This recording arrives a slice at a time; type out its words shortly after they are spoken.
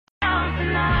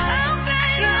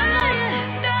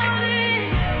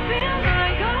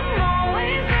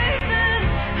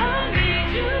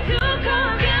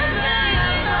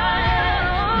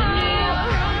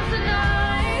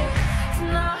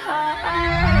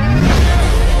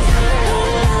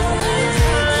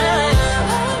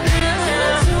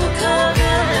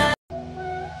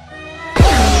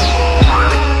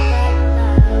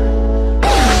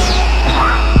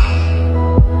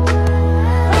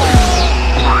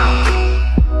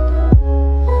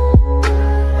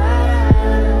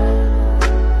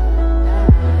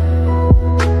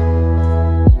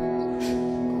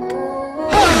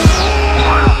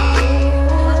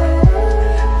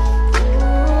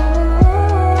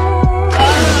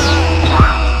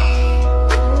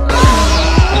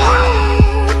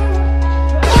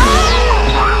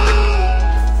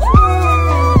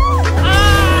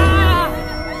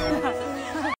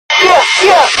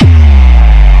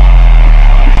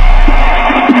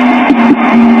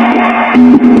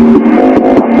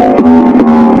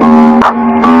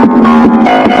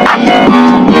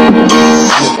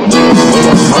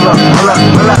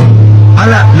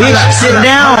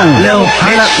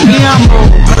be humble.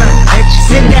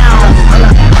 Sit down.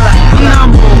 Be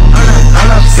humble.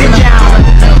 Sit down.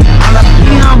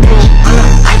 Be humble.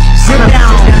 Sit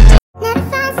down. Never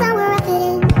found somewhere I fit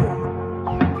in.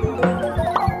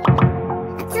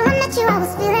 Until I met you, I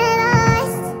was feeling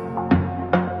lost.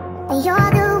 But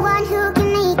you're the one who can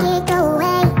make it go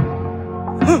away.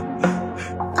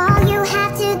 All you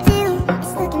have to do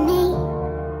is look at me.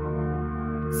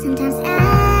 Sometimes I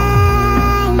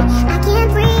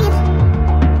can't breathe,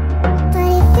 but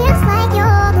it feels like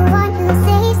you're the one who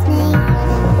saves me.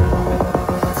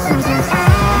 Sometimes I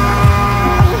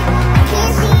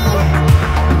can't see,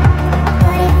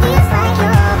 but it feels like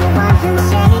you're the one who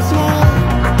saves me.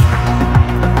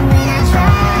 When I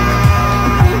try,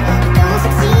 I don't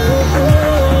succeed.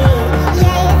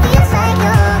 Yeah, it feels like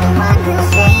you're the one who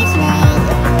saves me.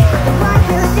 The one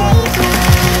who saves me.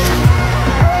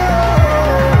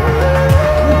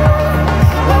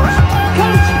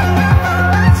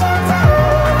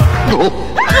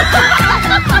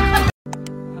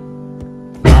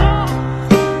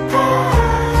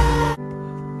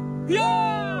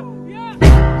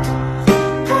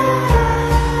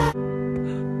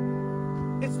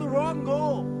 It's the wrong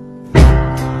goal.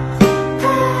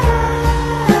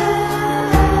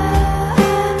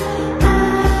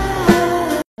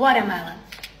 Watermelon.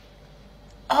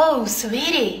 Oh,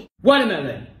 sweetie.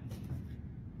 Watermelon.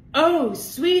 Oh,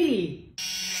 sweetie.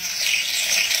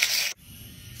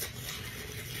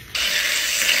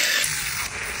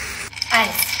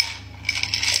 Ice.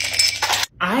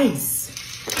 Ice.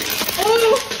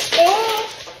 Oh,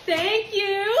 thank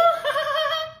you.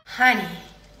 Honey.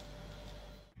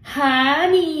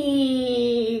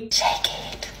 Honey. Shake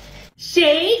it.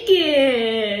 Shake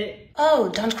it. Oh,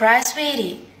 don't cry,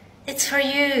 sweetie. It's for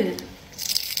you.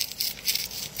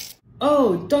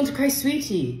 Oh, don't cry,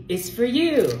 sweetie. It's for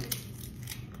you.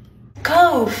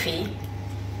 Coffee.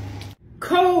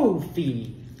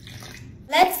 Coffee.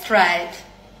 Let's try it.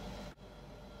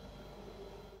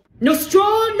 No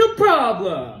straw, no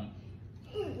problem.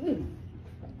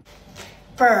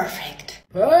 Perfect.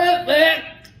 Perfect.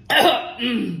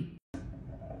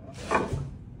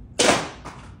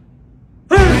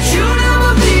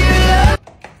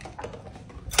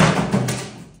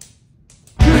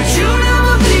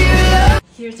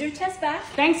 Here's your test back.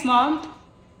 Thanks, Mom.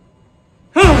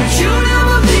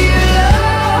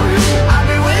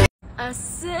 I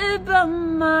sit by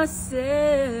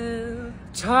myself.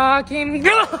 Talking.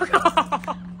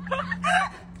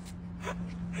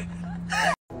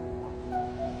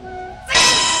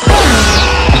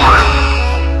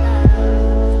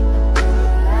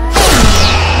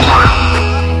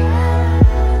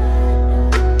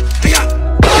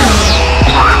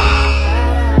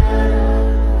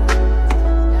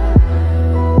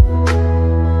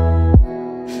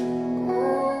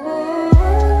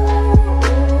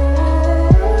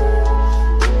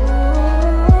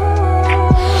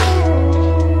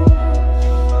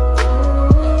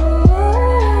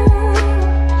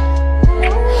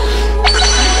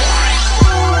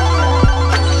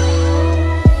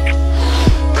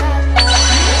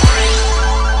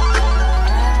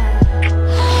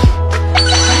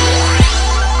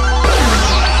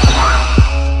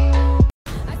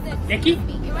 Nikki?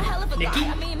 Nikki?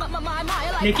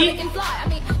 Nikki?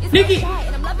 Nikki? Nikki?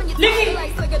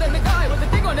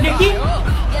 Nikki?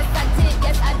 Yes, I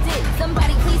did.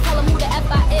 Somebody please tell him who the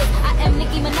F I is. I am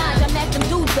Nicki Minaj, I'm at them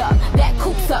dudes up. Back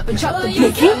coops up and chop the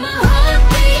Nikki?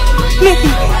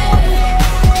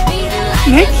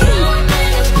 Nikki?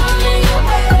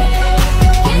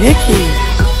 Nikki?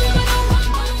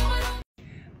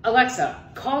 Alexa,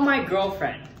 call my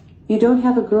girlfriend. You don't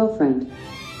have a girlfriend.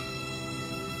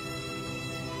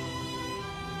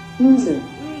 Loser.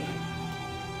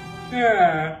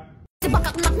 Yeah.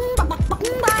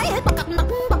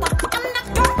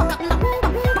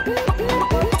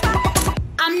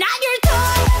 I'm not your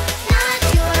toy, not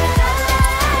your toy.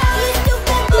 You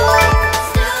stupid boy,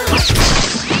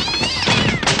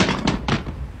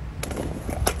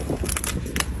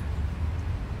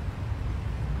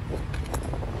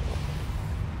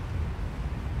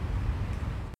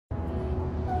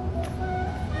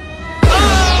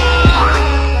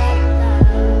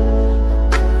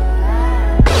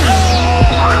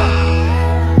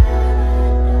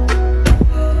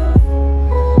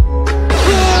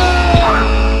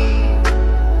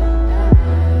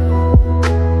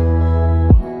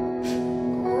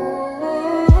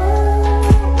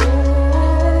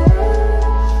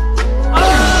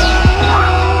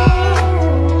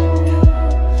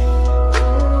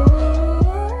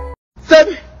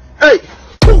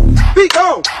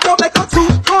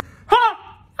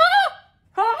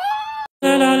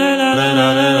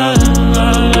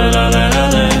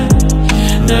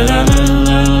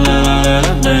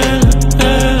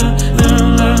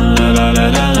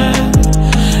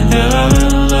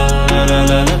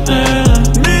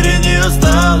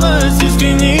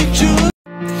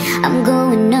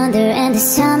 going under, and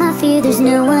this time I fear there's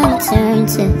no one to turn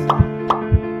to.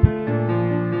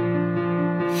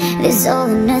 This all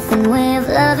or nothing way of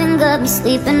loving got me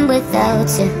sleeping without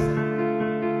you.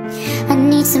 I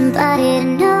need somebody to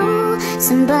know,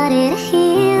 somebody to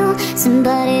heal,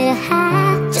 somebody to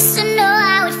have, just to know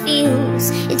how it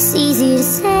feels. It's easy to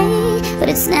say, but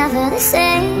it's never the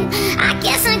same. I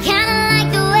guess I kinda like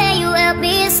the way you help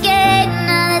me escape.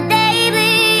 Now the day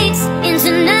bleeds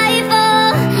into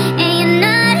nightfall, and you're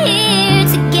not here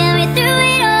to get me through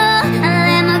it all. I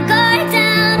let my guard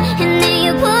down, and then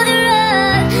you pulled the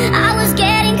rug. I was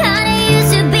getting kinda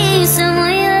used to being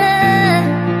someone you love,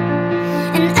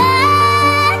 and I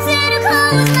tend to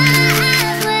close my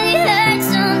eyes when it hurts.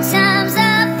 Sometimes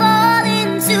I fall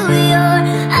into your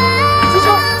arms.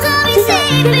 I'll be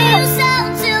safe in yourself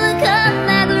till I come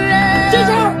back around.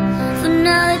 For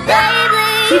now the day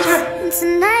bleeds into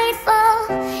nightfall,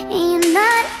 and you're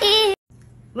not here.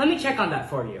 Let me check on that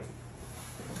for you.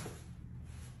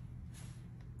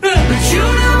 But you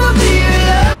never be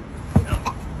alone.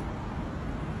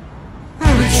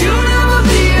 But you never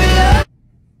be alone.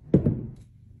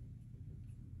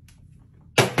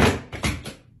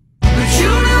 But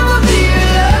you never be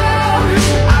alone.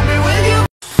 I'll be with you.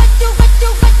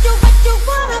 What you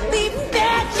wanna be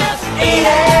bad? Just eat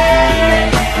it,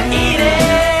 eat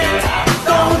it.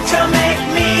 Don't you make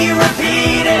me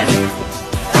repeat it.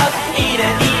 Just eat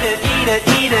it, eat it, eat it,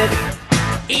 eat it.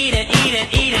 Eat it, eat it,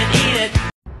 eat it, eat it.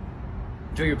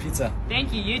 Enjoy your pizza.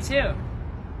 Thank you, you too.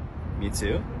 Me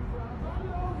too.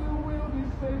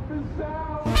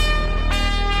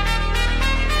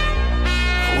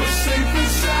 We're safe and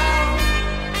sound.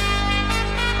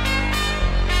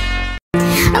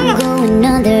 I'm going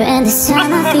under, and this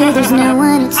time I fear there's no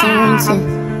one to turn to.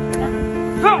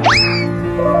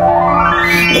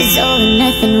 This all or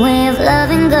nothing way of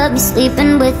loving got me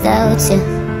sleeping without you.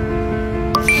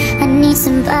 I need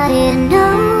somebody to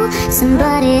know,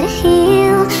 somebody to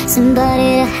heal,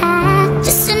 somebody to have,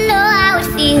 just to know how it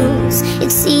feels.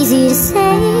 It's easy to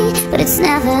say, but it's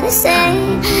never the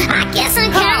same. I guess I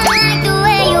kinda like the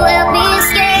way you help me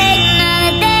escape. Now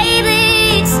the day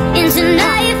bleeds into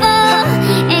nightfall,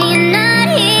 and you're not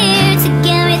here to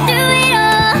get me through it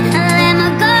all. I let my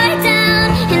guard down,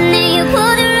 and then you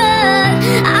pulled the rug.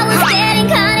 I was getting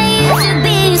kinda used to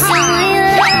being someone you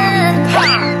love,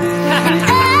 and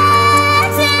I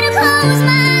tend to close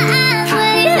my eyes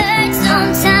when it hurts.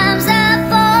 Sometimes I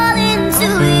fall into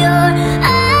your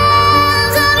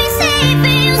arms. I'll be safe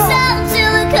in yourself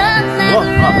till I come back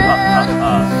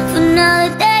around. For now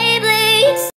the day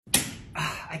bleeds.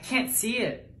 I can't see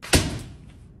it.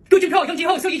 CHIKINCHOW,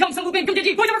 경지호, 수기형, 성국빈,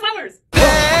 금제지, 보이저버 flowers.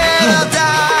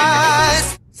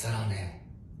 사랑해,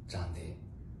 짠디.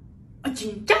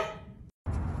 진짜?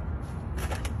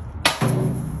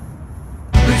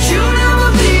 But you never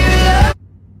be alone.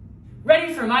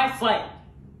 Ready for my flight.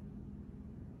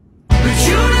 But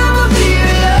you never be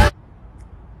alone.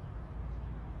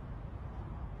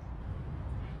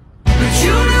 But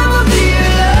you never be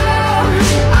alone.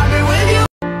 I'll be with you.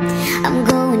 I'm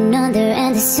going under,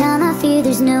 and this time I fear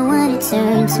there's no one to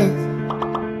turn to.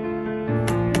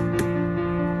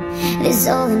 This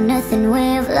all or nothing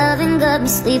way of loving got me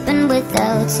sleeping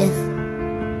without you.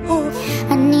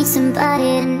 I need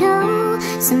somebody to know,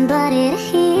 somebody to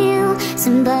heal,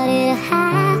 somebody to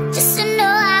have, just to know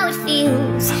how it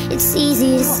feels. It's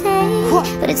easy to say,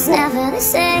 but it's never the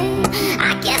same.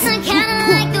 I guess I kinda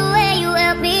like the way you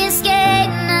help me escape.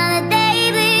 Now the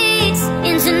day bleeds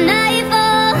into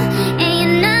nightfall, and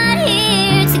you're not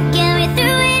here to get me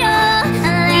through it all.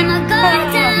 I let my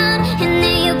guard down, and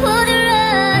then you pulled the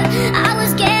rug. I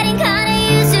was getting kinda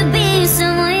used to being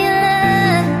someone you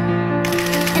love,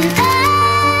 and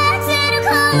I tend to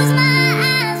close my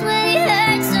eyes when it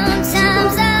hurts.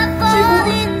 Sometimes I fall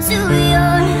into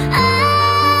your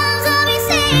arms. I'll be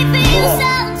safe in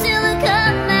yourself till I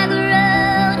come back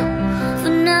around.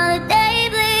 For now the day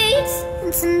bleeds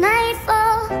into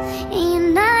nightfall, and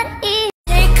you're not here.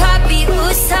 커피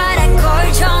웃어라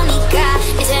꼴좋으니까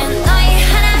이제 너희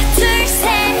하나 둘셋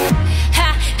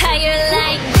how you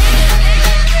like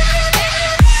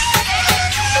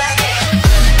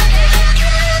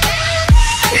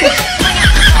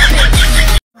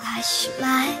Hush,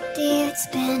 my dear, it's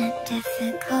been a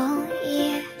difficult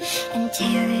year, and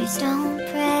terrors don't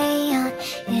prey on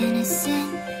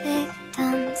innocent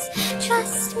victims.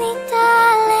 Trust me,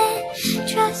 darling,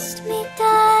 trust me,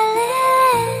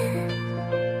 darling.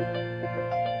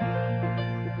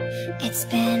 It's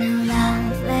been a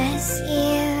loveless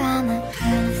year, I'm a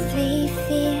pearl of three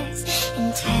fears: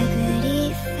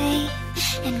 integrity, faith,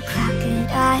 and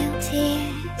crocodile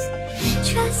tears.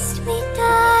 Trust me,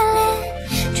 darling,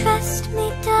 trust me,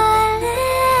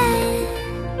 darling.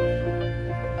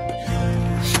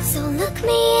 So look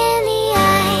me in the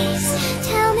eyes,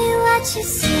 tell me what you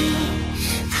see.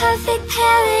 Perfect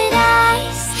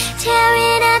paradise,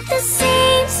 tearing at the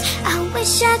seams. I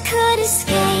wish I could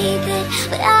escape it,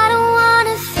 but I don't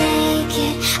wanna fake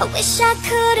it. I wish I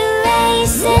could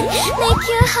erase it, make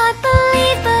your heart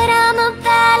believe, but I'm a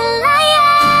bad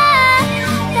liar,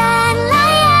 bad liar.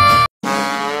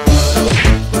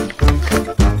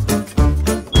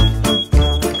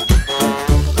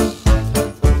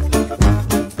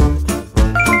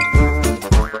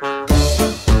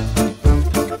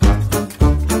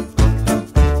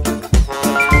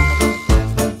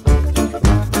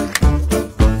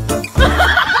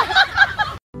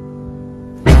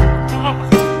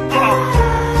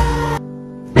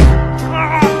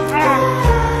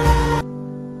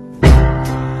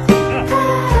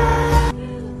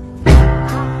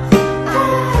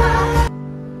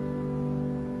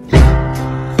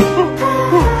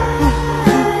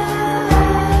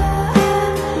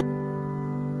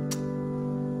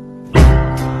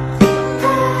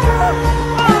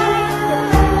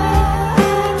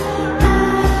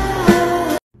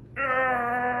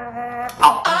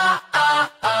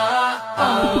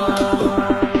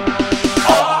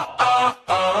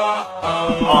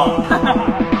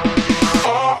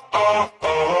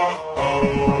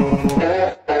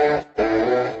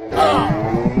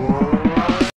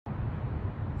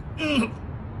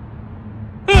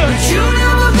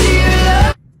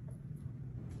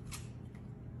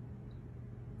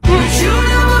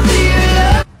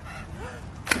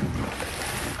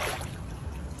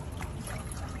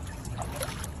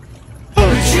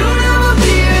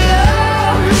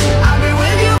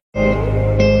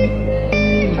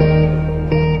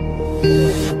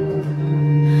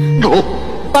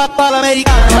 Papa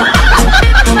l'americano.